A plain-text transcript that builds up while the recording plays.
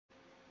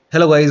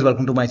Hello guys,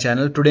 welcome to my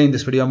channel. Today in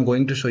this video I'm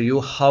going to show you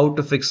how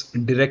to fix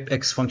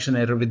DirectX function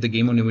error with the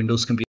game on your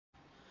Windows computer.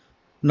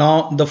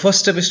 Now the first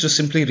step is to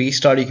simply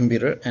restart your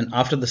computer, and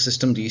after the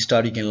system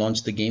restart you can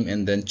launch the game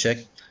and then check.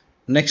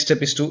 Next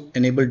step is to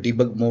enable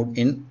debug mode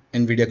in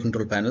Nvidia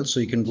Control panel. So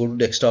you can go to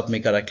desktop,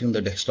 make a right click on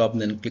the desktop, and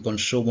then click on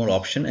show more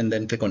option and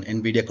then click on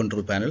Nvidia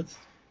Control panel.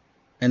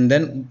 And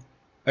then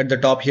at the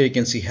top here you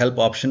can see help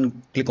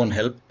option, click on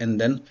help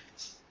and then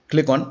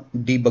click on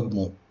debug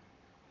mode.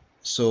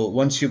 So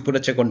once you put a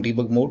check on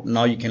debug mode,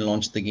 now you can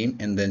launch the game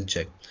and then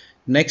check.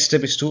 Next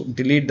step is to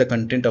delete the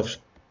content of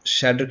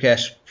shader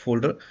cache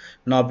folder.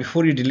 Now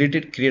before you delete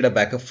it, create a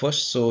backup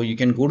first. So you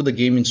can go to the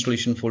game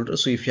installation folder.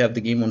 So if you have the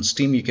game on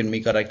Steam, you can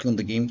make a right click on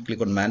the game, click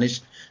on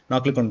manage.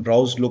 Now click on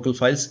browse local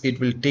files. It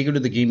will take you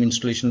to the game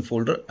installation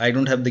folder. I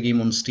don't have the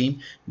game on Steam.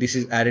 This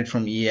is added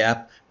from EA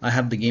app. I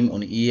have the game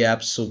on EA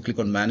app. So click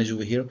on manage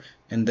over here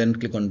and then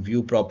click on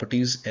view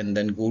properties and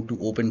then go to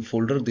open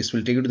folder. This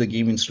will take you to the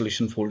game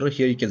installation folder.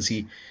 Here you can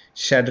see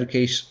shader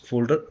cache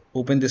folder.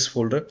 Open this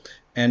folder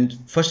and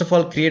first of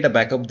all create a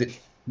backup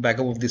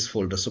of this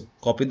folder. So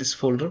copy this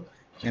folder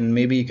and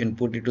maybe you can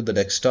put it to the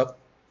desktop.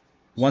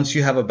 Once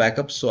you have a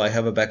backup, so I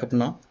have a backup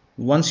now.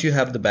 Once you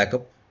have the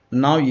backup,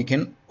 now you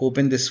can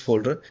open this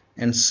folder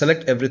and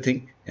select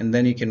everything and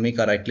then you can make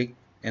a right click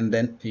and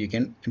then you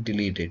can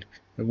delete it.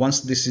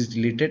 Once this is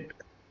deleted,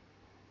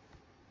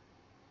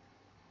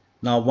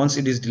 once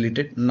it is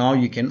deleted, now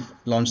you can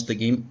launch the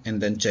game and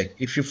then check.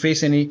 If you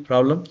face any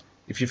problem,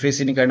 if you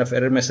face any kind of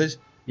error message,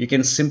 you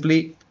can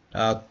simply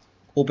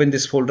open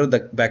this folder,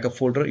 the backup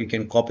folder. You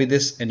can copy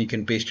this and you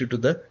can paste it to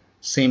the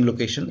same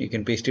location. You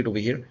can paste it over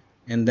here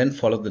and then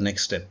follow the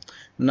next step.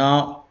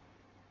 Now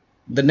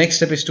the next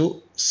step is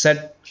to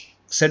set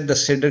the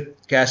shader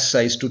cache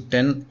size to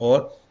 10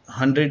 or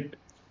 100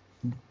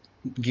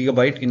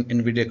 gigabyte in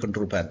Nvidia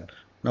Control panel.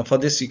 Now for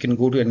this you can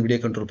go to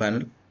Nvidia Control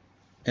panel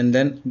and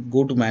then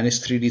go to manage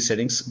 3D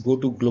settings, go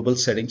to global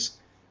settings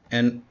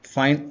and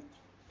find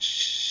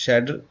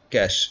shader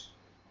cache.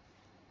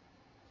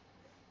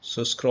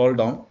 So scroll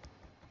down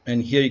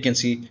and here you can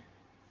see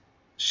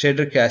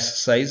shader cache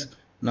size.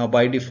 Now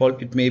by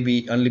default it may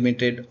be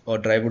unlimited or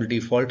driver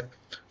default.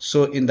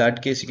 So in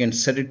that case you can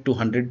set it to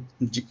 10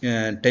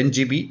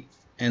 GB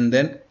and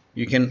then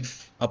you can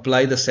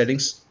apply the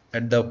settings.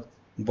 At the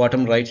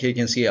bottom right here you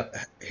can see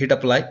hit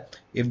apply.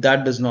 If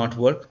that does not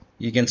work,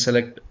 you can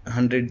select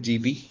 100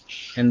 GB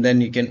and then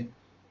you can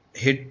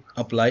hit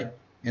apply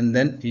and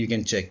then you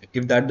can check.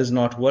 If that does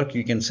not work,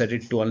 you can set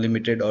it to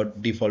unlimited or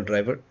default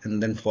driver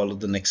and then follow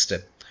the next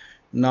step.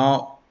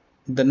 Now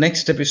the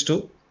next step is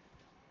to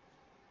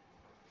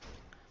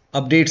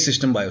update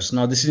system BIOS.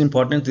 Now this is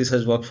important. This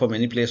has worked for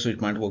many players, so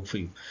it might work for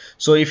you.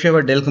 So if you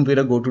have a Dell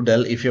computer, go to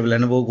Dell. If you have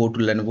Lenovo, go to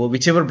Lenovo.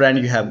 Whichever brand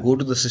you have, go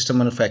to the system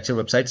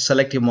manufacturer website,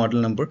 select your model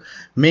number,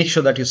 make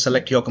sure that you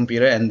select your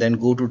computer and then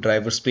go to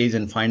drivers page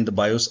and find the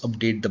BIOS,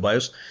 update the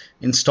BIOS,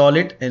 install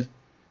it. And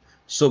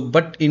so,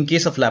 but in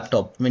case of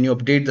laptop, when you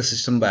update the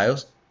system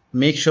BIOS,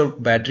 make sure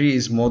battery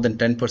is more than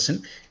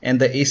 10% and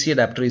the AC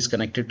adapter is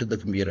connected to the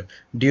computer.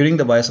 During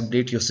the BIOS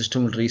update, your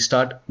system will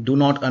restart. Do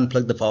not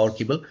unplug the power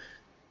cable.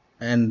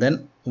 And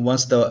then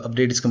once the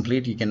update is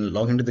complete, you can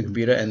log into the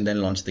computer and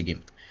then launch the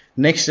game.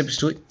 Next step is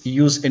to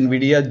use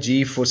Nvidia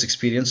GeForce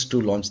Experience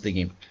to launch the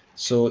game.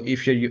 So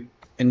if you're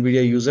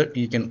Nvidia user,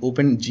 you can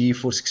open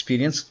GeForce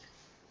Experience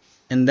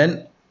and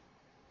then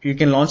you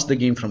can launch the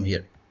game from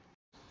here.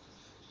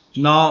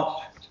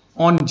 Now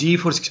on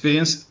GeForce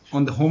Experience,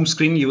 on the home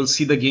screen you will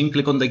see the game.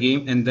 Click on the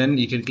game and then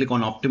you can click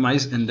on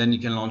optimize and then you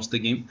can launch the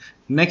game.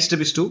 Next step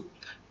is to,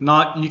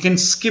 now you can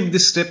skip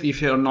this step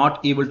if you are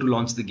not able to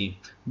launch the game,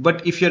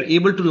 but if you're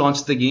able to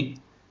launch the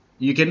game,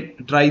 you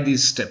can try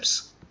these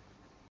steps.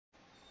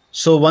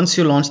 So once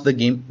you launch the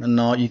game,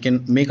 now you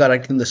can make a right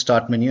click in the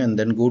start menu and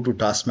then go to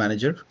task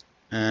manager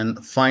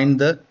and find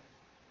the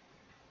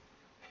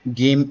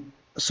game.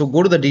 So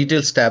go to the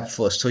details tab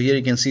first. So here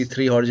you can see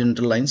 3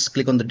 horizontal lines.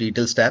 Click on the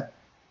details tab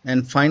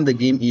and find the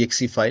game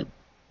exe file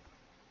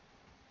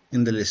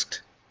in the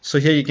list. So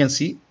here you can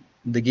see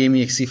the game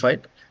exe file.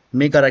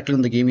 Make a right click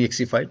on the game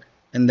exe file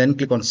and then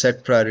click on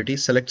set priority,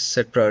 select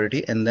set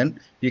priority and then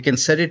you can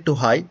set it to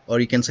high or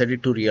you can set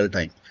it to real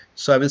time.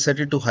 So I will set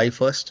it to high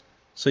first.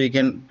 So you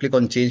can click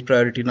on change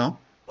priority now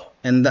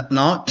and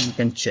now you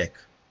can check.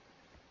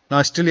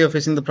 Now still you're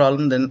facing the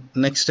problem, then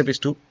next step is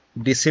to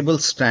disable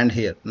strand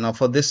here. Now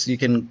for this you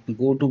can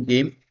go to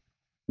game,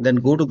 then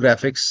go to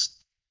graphics,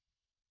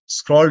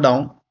 scroll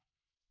down.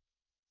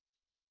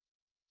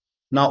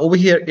 Now over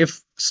here if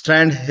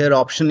strand here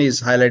option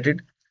is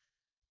highlighted,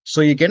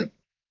 so you can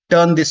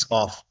turn this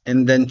off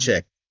and then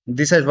check.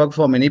 This has worked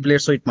for many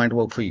players, so it might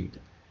work for you.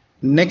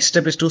 Next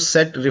step is to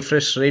set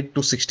refresh rate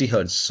to 60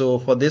 Hz. So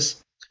for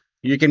this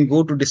you can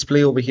go to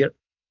display over here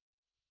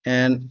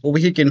and over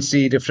here you can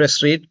see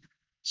refresh rate.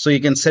 So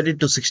you can set it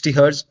to 60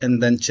 Hz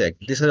and then check.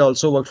 This has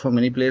also worked for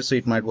many players, so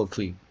it might work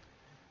for you.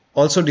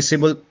 Also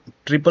disable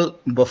triple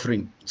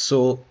buffering.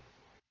 So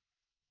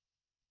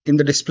in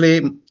the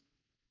display,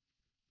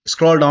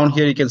 scroll down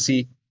here, you can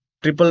see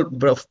triple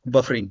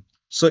buffering.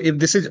 So if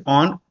this is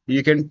on,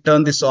 you can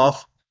turn this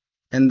off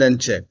and then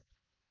check.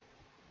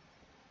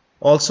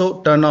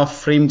 Also turn off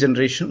frame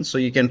generation, so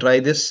you can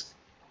try this.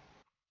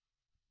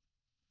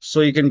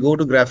 So you can go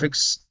to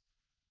graphics,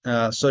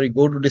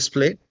 go to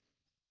display.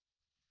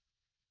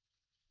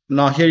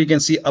 Now here you can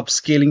see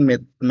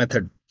upscaling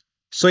method.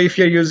 So if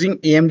you're using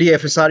AMD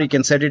FSR, you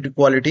can set it to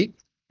quality.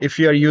 If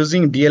you are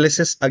using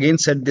DLSS, again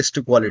set this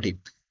to quality.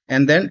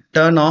 And then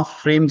turn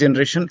off frame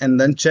generation and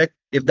then check.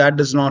 If that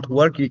does not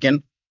work, you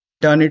can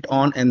turn it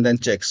on and then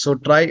check. So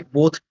try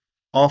both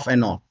off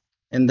and on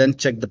and then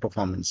check the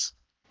performance.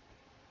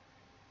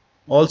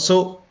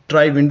 Also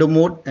try window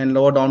mode and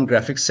lower down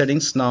graphics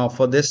settings. Now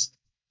for this,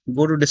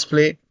 go to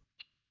display.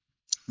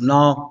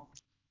 Now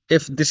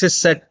if this is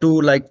set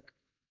to like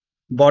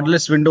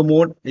borderless window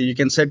mode, you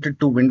can set it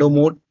to window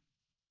mode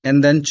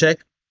and then check.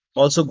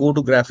 Also go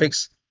to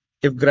graphics.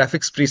 If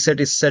graphics preset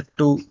is set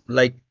to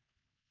like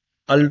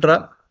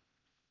ultra,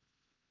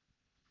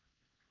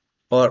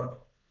 or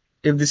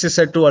if this is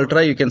set to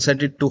ultra, you can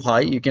set it to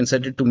high, you can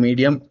set it to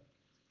medium,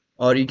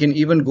 or you can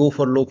even go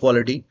for low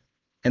quality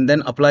and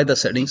then apply the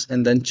settings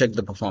and then check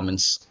the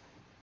performance.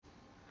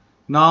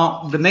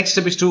 Now the next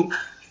step is to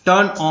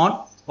turn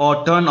on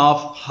or turn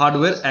off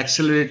hardware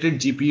accelerated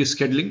GPU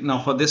scheduling.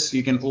 Now for this,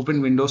 you can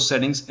open Windows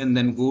settings and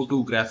then go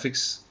to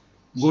graphics,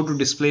 go to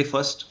display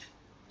first,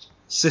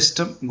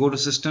 system, go to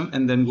system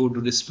and then go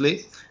to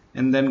display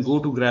and then go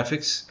to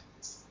graphics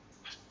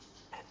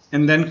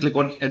and then click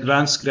on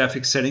advanced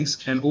graphics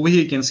settings, and over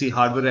here you can see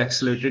hardware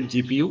accelerated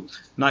GPU.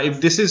 Now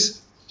if this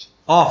is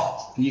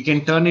off, you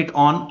can turn it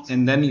on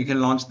and then you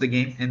can launch the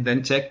game and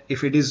then check.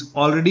 If it is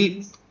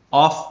already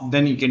off,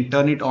 then you can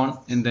turn it on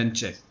and then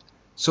check.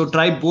 So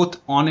try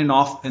both on and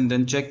off and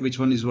then check which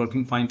one is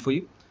working fine for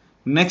you.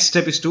 Next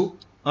step is to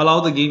allow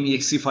the game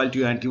exe file to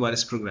your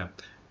antivirus program.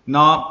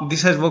 Now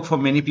this has worked for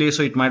many players,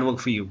 so it might work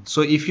for you.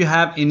 So if you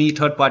have any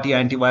third-party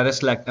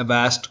antivirus like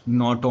Avast,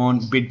 Norton,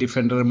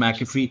 Bitdefender,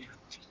 McAfee,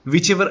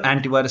 whichever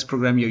antivirus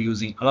program you're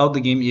using, allow the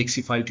game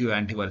exe file to your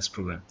antivirus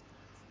program.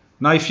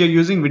 Now if you're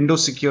using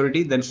Windows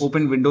security, then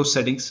open Windows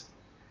settings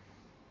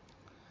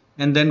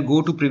and then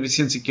go to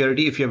privacy and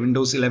security. If you have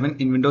Windows 11,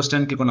 in Windows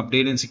 10 click on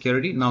update and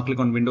security. Now click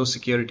on Windows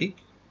security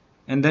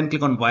and then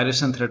click on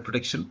virus and threat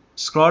protection.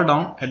 Scroll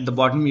down, at the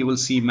bottom you will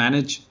see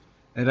manage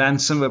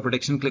ransomware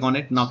protection. Click on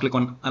it. Now click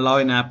on allow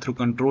an app through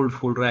controlled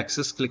folder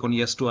access. Click on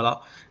yes to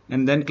allow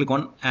and then click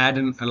on add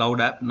an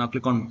allowed app. Now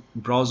click on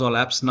browse all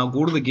apps. Now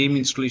go to the game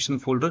installation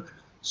folder.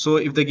 So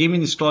if the game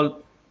is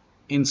installed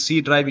in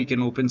C drive, you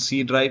can open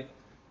C drive.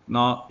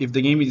 Now if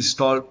the game is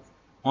installed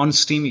on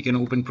Steam, you can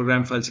open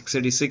program files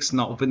x86.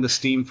 Now open the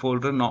Steam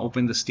folder. Now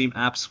open the Steam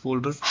apps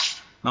folder.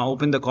 Now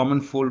open the common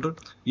folder.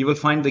 You will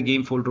find the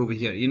game folder over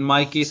here. In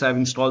my case, I've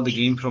installed the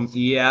game from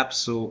EA apps.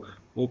 So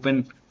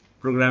open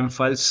program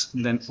files,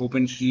 then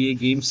open EA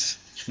games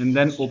and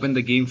then open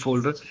the game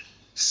folder.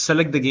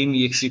 Select the game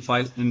exe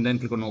file and then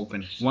click on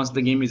open. Once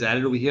the game is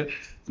added over here,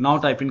 now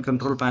type in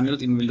control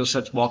panel in Windows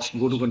search box.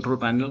 Go to control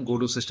panel, go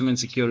to system and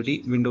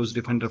security, Windows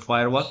Defender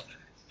Firewall.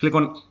 Click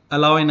on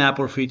allow an app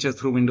or feature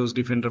through Windows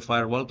Defender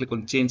Firewall. Click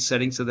on change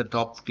settings at the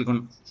top. Click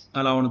on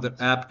allow another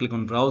app. Click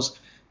on browse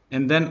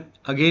and then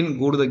again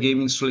go to the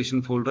game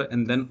installation folder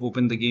and then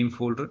open the game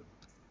folder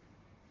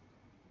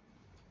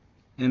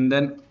and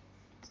then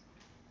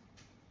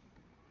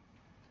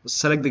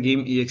select the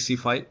game exe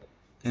file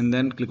and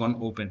then click on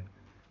open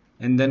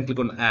and then click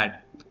on add.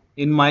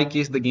 In my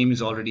case, the game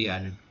is already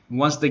added.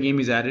 Once the game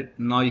is added,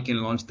 now you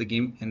can launch the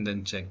game and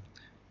then check.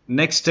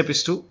 Next step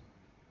is to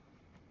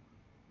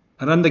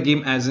run the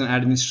game as an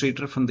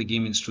administrator from the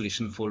game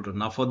installation folder.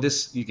 Now for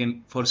this, you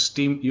can, for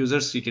Steam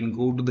users, you can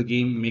go to the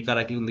game, make a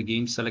right click on the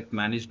game, select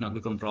manage. Now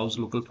click on browse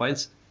local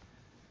files.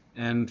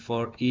 And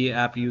for EA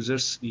app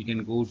users, you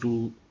can go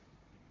to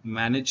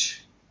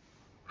manage,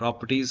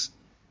 properties,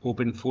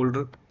 open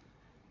folder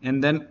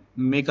and then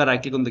make a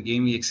right click on the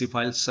game exe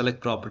file, select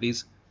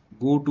properties,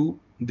 go to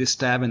this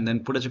tab and then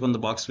put a check on the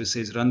box which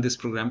says run this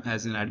program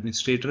as an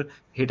administrator,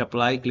 hit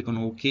apply, click on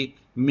OK,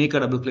 make a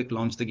double click,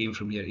 launch the game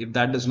from here. If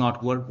that does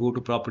not work, go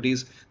to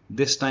properties,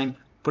 this time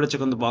put a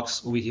check on the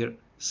box over here,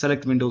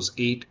 select Windows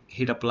 8,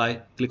 hit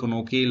apply, click on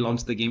OK,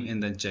 launch the game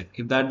and then check.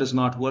 If that does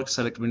not work,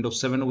 select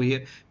Windows 7 over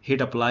here, hit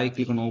apply,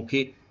 click on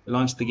OK,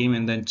 launch the game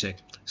and then check.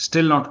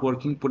 Still not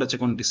working, put a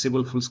check on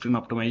disable full screen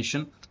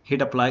optimization,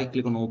 hit apply,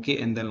 click on OK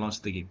and then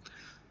launch the game.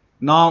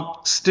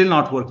 Now still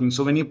not working.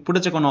 So when you put a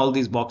check on all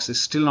these boxes,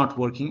 still not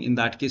working, in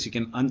that case you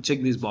can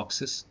uncheck these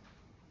boxes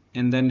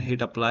and then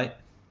hit apply,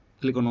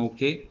 click on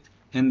OK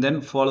and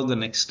then follow the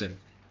next step.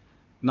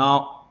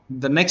 Now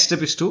the next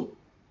step is to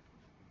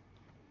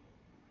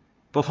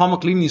perform a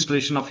clean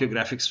installation of your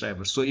graphics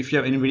driver. So if you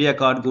have Nvidia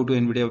card, go to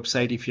Nvidia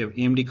website. If you have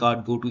AMD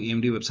card, go to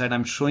AMD website.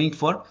 I'm showing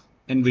for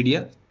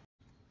Nvidia.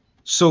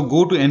 So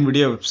go to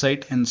Nvidia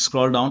website and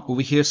scroll down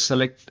over here,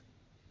 select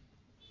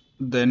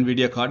the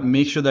Nvidia card.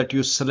 Make sure that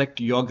you select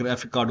your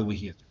graphic card over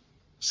here.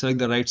 Select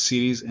the right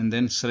series and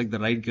then select the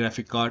right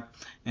graphic card.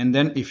 And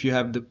then if you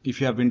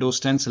have Windows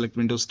 10, select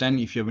Windows 10.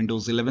 If you have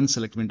Windows 11,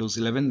 select Windows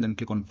 11. Then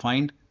click on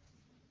find.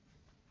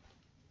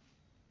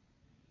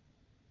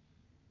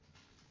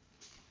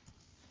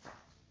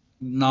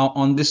 Now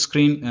on this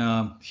screen,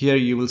 here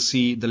you will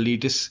see the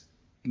latest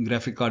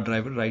graphic card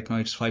driver. Right now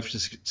it's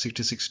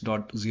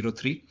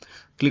 566.03.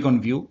 Click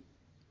on view.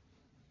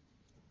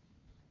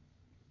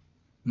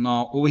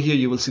 Now over here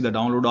you will see the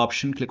download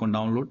option. Click on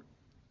download.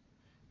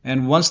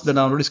 And once the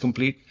download is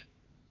complete,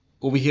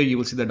 over here you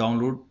will see the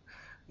download.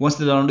 Once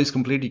the download is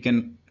complete, you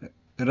can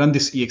run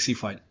this exe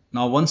file.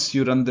 Now once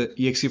you run the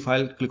exe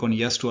file, click on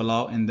yes to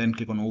allow and then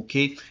click on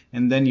OK,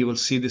 and then you will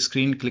see the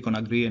screen. Click on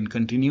agree and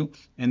continue,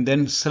 and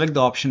then select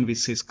the option which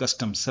says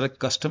custom. Select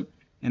custom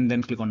and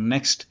then click on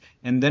next,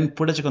 and then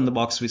put a check on the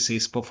box which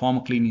says perform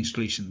a clean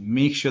installation.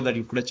 Make sure that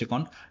you put a check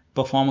on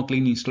perform a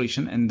clean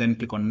installation and then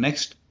click on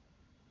next,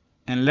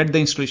 and let the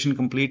installation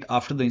complete.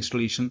 After the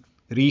installation,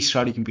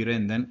 restart your computer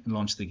and then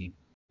launch the game.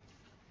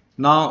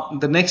 Now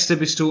the next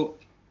step is to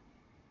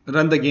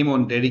run the game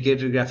on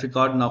dedicated graphic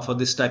card. Now for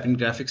this, type in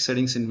graphics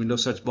settings in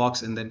Windows search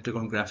box and then click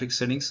on graphics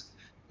settings,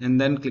 and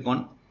then click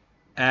on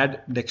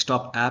add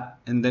desktop app,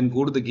 and then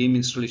go to the game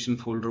installation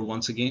folder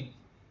once again,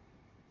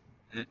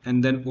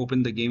 and then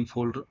open the game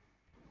folder.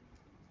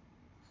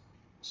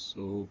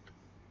 So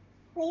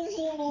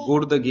go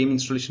to the game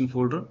installation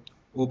folder,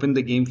 open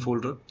the game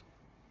folder,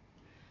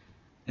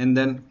 and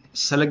then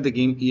select the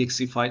game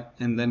exe file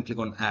and then click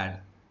on add.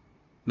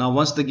 Now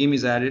once the game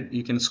is added,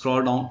 you can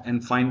scroll down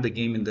and find the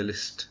game in the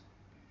list.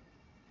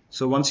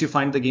 So once you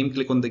find the game,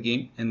 click on the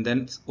game, and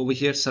then over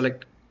here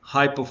select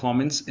high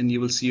performance and you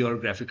will see your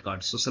graphic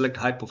card. So select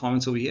high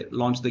performance over here,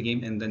 launch the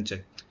game and then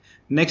check.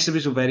 Next step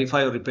is to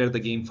verify or repair the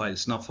game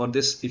files. Now for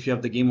this, if you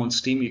have the game on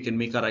Steam, you can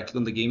make a right click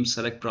on the game,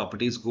 select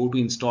properties, go to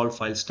install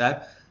files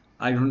tab.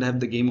 I don't have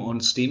the game on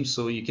Steam,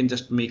 so you can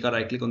just make a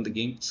right click on the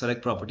game,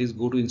 select properties,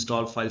 go to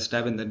install files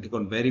tab, and then click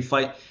on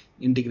verify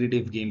integrity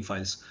of game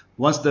files.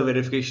 Once the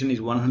verification is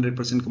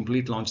 100%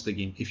 complete, launch the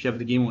game. If you have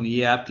the game on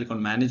EA app, click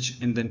on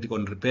manage and then click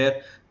on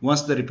repair.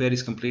 Once the repair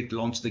is complete,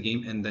 launch the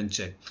game and then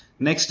check.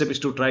 Next step is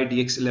to try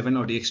DX11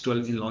 or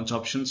DX12 in launch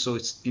option. So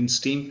it's in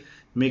Steam,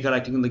 make a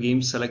right click on the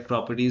game, select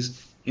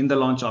properties, in the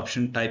launch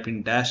option type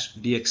in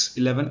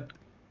 -DX11,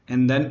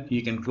 and then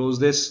you can close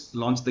this,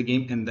 launch the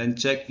game and then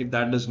check. If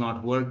that does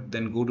not work,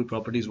 then go to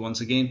properties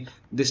once again.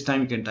 This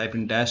time you can type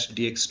in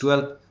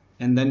 -DX12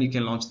 and then you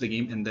can launch the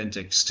game and then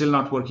check. Still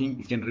not working,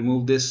 you can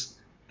remove this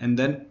and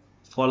then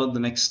follow the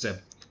next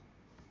step.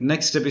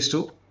 Next step is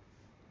to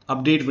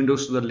update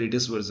Windows to the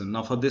latest version.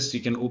 Now for this, you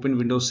can open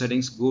Windows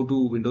settings, go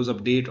to Windows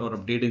Update or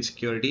Update and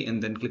Security,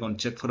 and then click on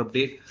check for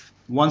update.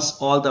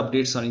 Once all the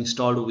updates are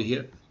installed over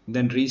here,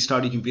 then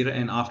restart your computer,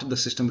 and after the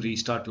system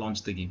restart,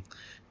 launch the game.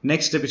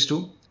 Next step is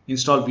to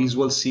install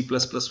Visual C++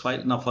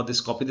 file. Now for this,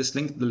 copy this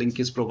link. The link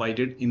is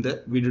provided in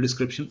the video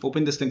description.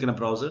 Open this link in a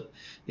browser.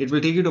 It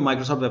will take you to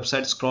Microsoft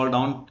website. Scroll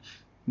down,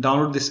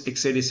 download this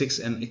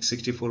x86 and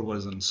x64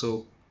 version.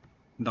 So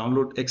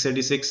download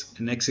x86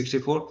 and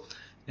x64,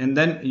 and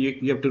then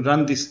you have to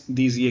run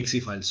these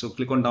exe files. So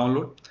click on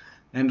download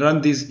and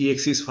run these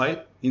exe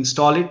file,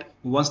 install it.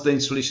 Once the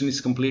installation is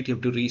complete, you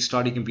have to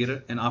restart your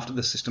computer, and after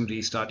the system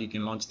restart, you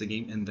can launch the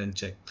game and then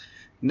check.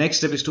 Next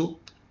step is to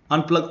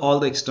unplug all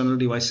the external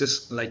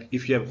devices, like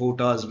if you have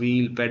HOTAS,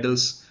 wheel,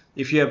 pedals,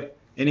 if you have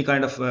any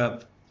kind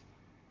of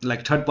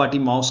like third-party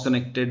mouse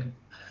connected,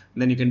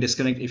 then you can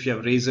disconnect. If you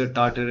have Razer,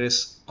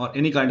 Tartarus, or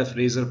any kind of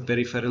Razer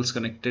peripherals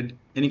connected,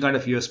 any kind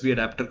of USB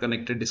adapter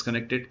connected,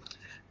 disconnect it.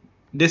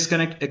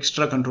 Disconnect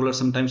extra controller.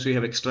 Sometimes we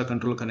have extra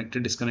controller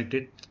connected, disconnect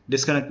it.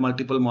 Disconnect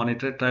multiple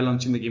monitor. Try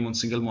launching the game on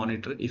single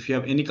monitor. If you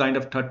have any kind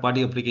of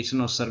third-party application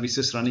or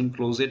services running,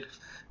 close it.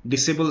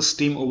 Disable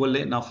Steam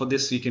overlay. Now for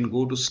this, you can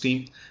go to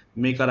Steam,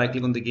 make a right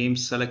click on the game,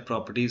 select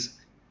properties,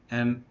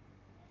 and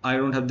I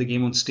don't have the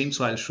game on Steam,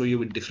 so I'll show you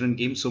with different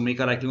games. So make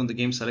a right click on the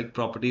game, select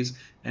properties,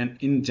 and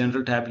in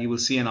general tab you will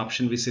see an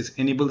option which says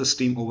enable the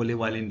Steam overlay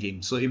while in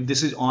game. So if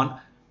this is on,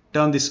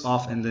 turn this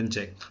off and then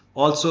check.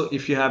 Also,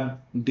 if you have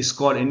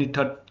Discord,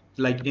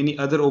 any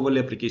other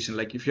overlay application,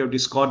 like if you have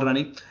Discord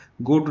running,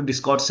 go to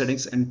Discord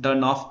settings and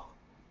turn off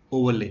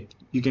overlay.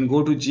 You can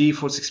go to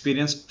GeForce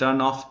Experience, turn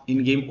off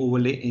in-game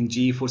overlay in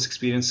GeForce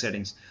Experience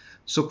settings.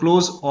 So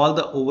close all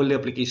the overlay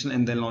application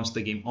and then launch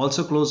the game.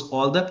 Also close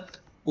all the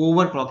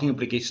overclocking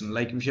application,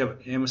 like if you have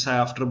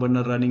MSI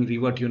Afterburner running,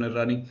 Riva Tuner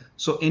running,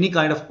 so any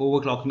kind of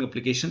overclocking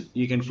application,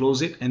 you can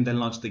close it and then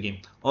launch the game.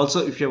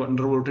 Also, if you have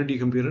undervolted your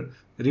computer,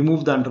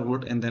 remove the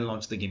undervolt and then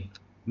launch the game.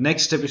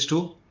 Next step is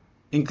to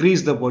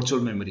increase the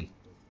virtual memory.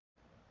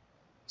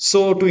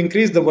 So to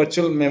increase the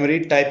virtual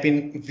memory, type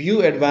in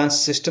View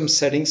Advanced System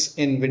Settings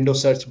in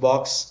Windows search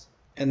box,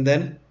 and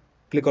then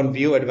click on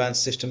View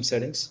Advanced System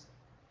Settings,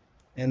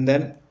 and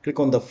then click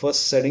on the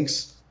first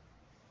settings,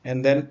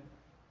 and then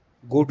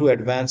go to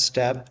Advanced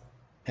tab,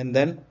 and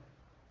then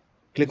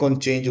click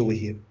on Change over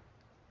here,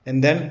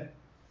 and then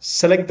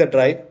select the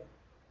drive.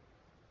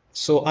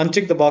 So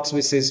uncheck the box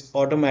which says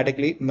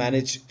automatically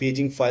manage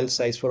paging file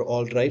size for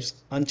all drives.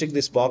 Uncheck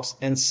this box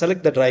and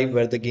select the drive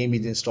where the game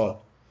is installed.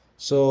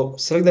 So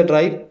select the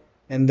drive,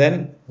 and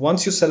then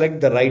once you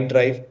select the right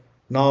drive,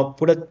 now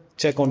put a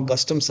check on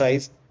custom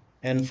size,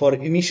 and for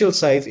initial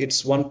size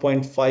it's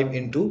 1.5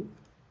 into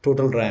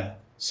total RAM.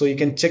 So you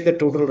can check the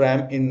total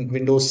RAM in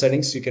Windows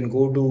settings. You can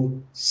go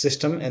to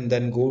system and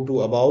then go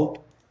to about,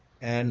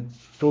 and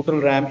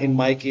total RAM in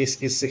my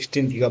case is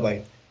 16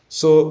 gigabyte.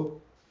 So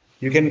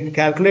you can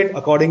calculate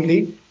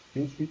accordingly.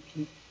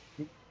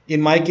 In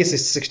my case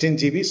it's 16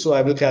 GB, so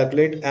I will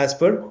calculate as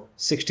per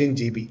 16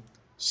 GB.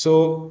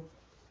 So,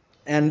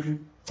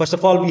 and first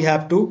of all we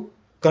have to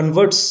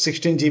convert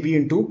 16 GB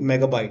into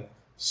megabyte.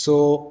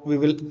 So we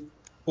will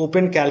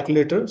open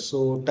calculator,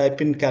 so type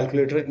in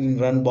calculator in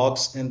run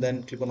box and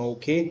then click on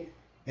OK,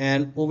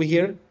 and over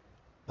here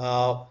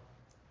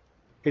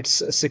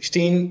it's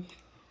 16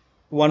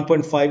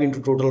 1.5 into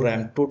total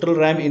RAM. Total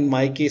RAM in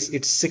my case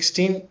it's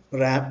 16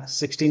 RAM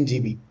 16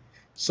 GB.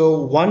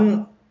 So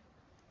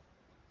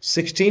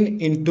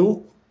 16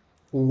 into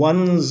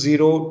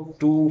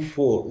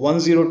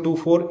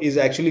 1024 is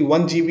actually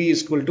 1 GB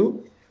is equal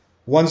to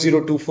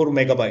 1024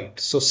 megabyte.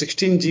 So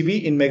 16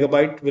 GB in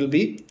megabyte will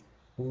be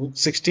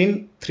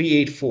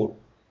 16384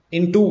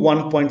 into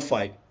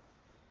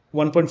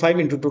 1.5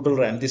 into total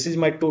RAM. This is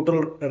my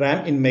total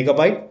RAM in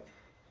megabyte.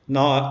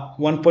 Now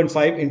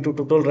 1.5 into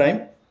total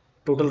RAM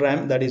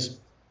that is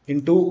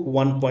into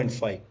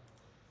 1.5.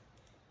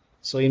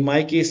 So in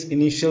my case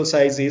initial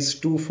size is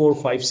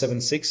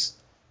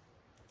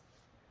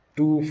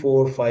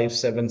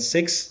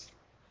 24576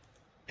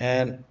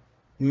 and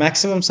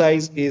maximum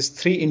size is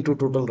 3 into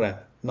total RAM.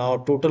 Now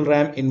total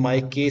RAM in my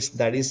case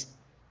that is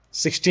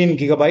 16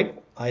 gigabyte.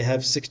 I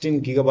have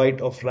 16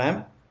 gigabyte of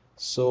RAM.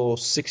 So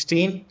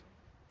 16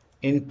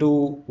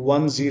 into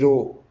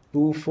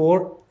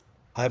 1024.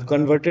 I have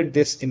converted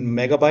this in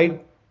megabyte.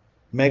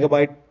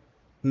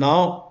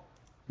 Now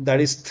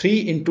that is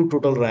 3 into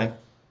total RAM.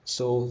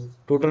 So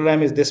total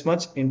RAM is this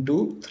much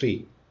into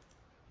 3.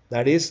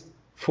 That is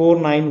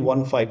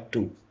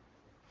 49152.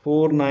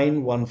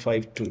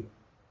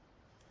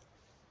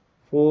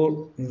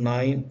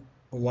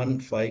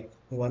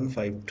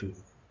 4915152.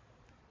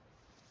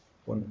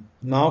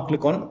 Now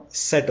click on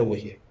set over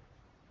here.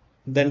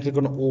 Then click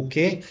on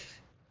OK.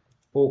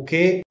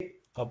 OK.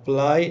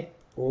 Apply.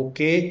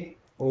 OK.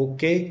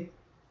 OK.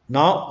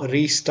 Now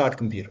restart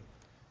computer.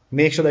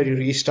 Make sure that you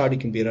restart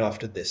your computer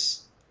after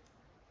this.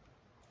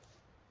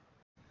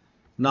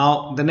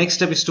 Now the next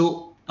step is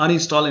to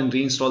uninstall and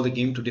reinstall the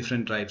game to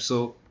different drives.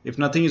 So if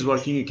nothing is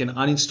working, you can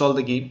uninstall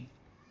the game.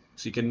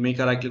 So you can make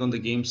a right click on the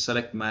game,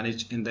 select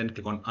manage and then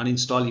click on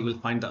uninstall. You will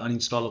find the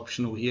uninstall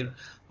option over here,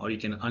 or you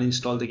can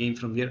uninstall the game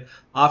from here.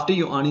 After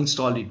you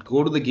uninstall it,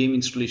 go to the game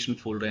installation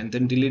folder and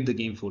then delete the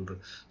game folder.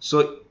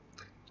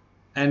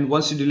 And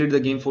once you delete the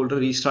game folder,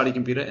 restart your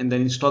computer and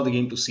then install the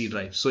game to C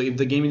drive. So if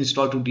the game is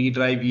installed to D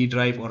drive, E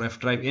drive or F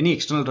drive, any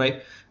external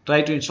drive,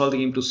 try to install the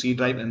game to C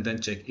drive and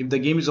then check. If the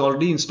game is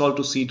already installed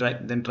to C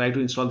drive, then try to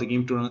install the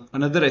game to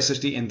another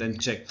SSD and then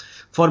check.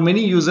 For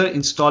many users,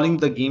 installing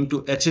the game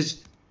to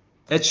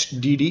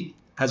HDD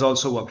has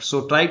also worked.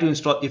 So try to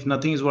install, if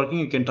nothing is working,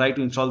 you can try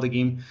to install the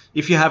game.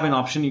 If you have an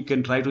option, you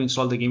can try to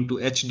install the game to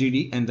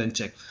HDD and then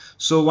check.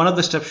 So one of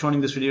the steps shown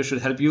in this video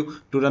should help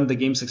you to run the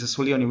game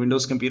successfully on your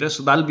Windows computer.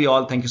 So that'll be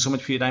all. Thank you so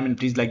much for your time and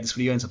please like this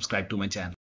video and subscribe to my channel.